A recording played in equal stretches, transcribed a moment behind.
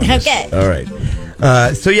business. Okay. All right.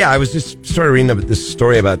 So I was just started reading about this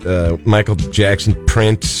story about Michael Jackson,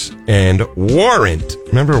 Prince, and Warrant.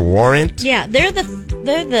 Remember Warrant? Yeah, they're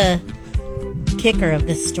the kicker of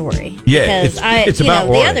this story. Yeah, because it's about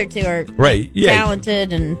the Warrant. other two are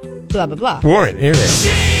talented and blah blah blah. Warrant, here it is.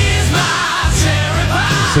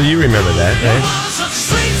 So you remember that, right?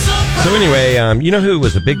 So anyway, you know who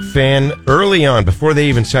was a big fan early on, before they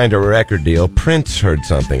even signed a record deal? Prince heard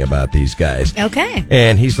something about these guys. Okay.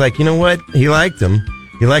 And he's like, you know what? He liked them.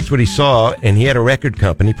 He liked what he saw, and he had a record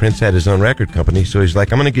company. Prince had his own record company, so he's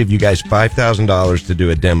like, I'm going to give you guys $5,000 to do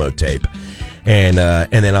a demo tape. And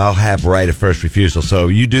then I'll have right of first refusal. So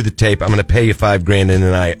you do the tape, I'm going to pay you $5,000, and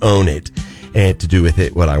then I own it, and to do with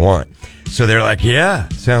it what I want. So they're like, yeah,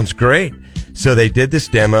 sounds great. So they did this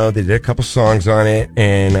demo. They did a couple songs on it,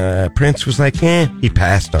 and Prince was like, he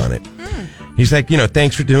passed on it. He's like,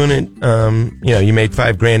 thanks for doing it. You made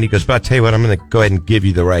 $5,000. He goes, but I'll tell you what, I'm going to go ahead and give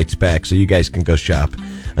you the rights back so you guys can go shop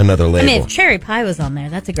another label. I mean, if Cherry Pie was on there,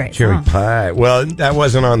 that's a great Cherry song. Pie. Well, that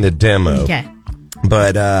wasn't on the demo. Okay.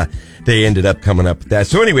 But they ended up coming up with that.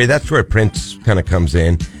 So anyway, that's where Prince kind of comes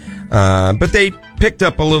in. But they picked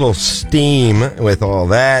up a little steam with all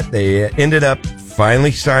that. They ended up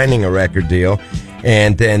finally signing a record deal,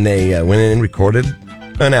 and then they went in and recorded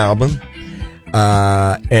an album.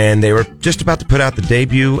 And they were just about to put out the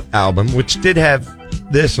debut album, which did have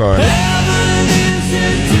this on it.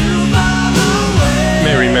 You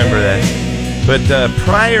may remember that. But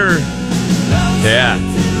prior... Yeah.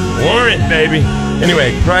 Warrant, baby.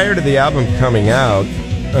 Anyway, prior to the album coming out,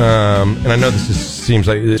 and I know seems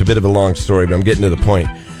like it's a bit of a long story, but I'm getting to the point.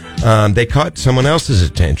 They caught someone else's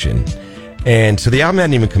attention. And so the album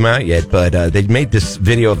hadn't even come out yet, but they made this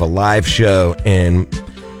video of a live show. And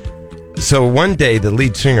so one day, the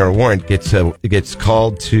lead singer of Warrant gets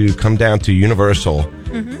called to come down to Universal.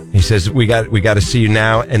 Mm-hmm. He says, "We got to see you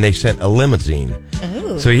now," and they sent a limousine.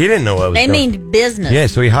 Ooh. So he didn't know what was going on. They mean business. Yeah,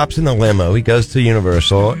 so he hops in the limo. He goes to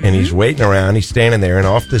Universal, and he's waiting around. He's standing there, and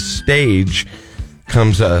off the stage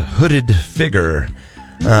comes a hooded figure.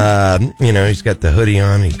 He's got the hoodie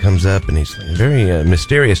on. He comes up, and he's very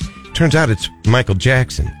mysterious. Turns out it's Michael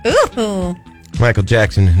Jackson. Ooh. Michael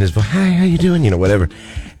Jackson and his voice, hi, how you doing? Whatever.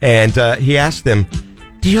 And he asked them,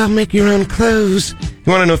 do you all make your own clothes?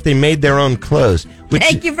 You want to know if they made their own clothes.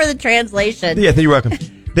 Thank you for the translation. Yeah, you're welcome.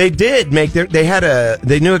 They did make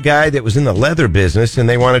they knew a guy that was in the leather business, and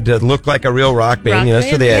they wanted to look like a real rock band,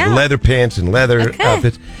 so they had leather pants and leather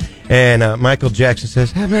outfits. And Michael Jackson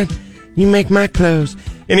says, how about you make my clothes?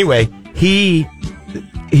 Anyway, he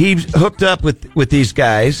hooked up with these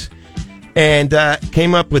guys, and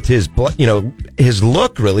came up with his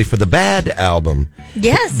look really for the Bad album.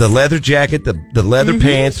 Yes. The leather jacket, the leather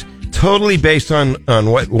pants, totally based on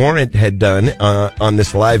what Warrant had done on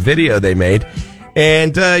this live video they made.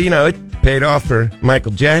 And, it paid off for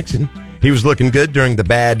Michael Jackson. He was looking good during the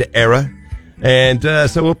Bad era. And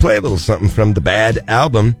so we'll play a little something from the Bad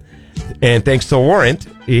album. And thanks to Warrant,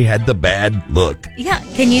 he had the bad look. Yeah.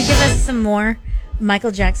 Can you give us some more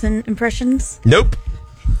Michael Jackson impressions? Nope.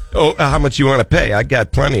 Oh, how much you want to pay? I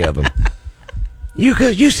got plenty of them. You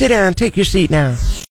sit down. Take your seat now.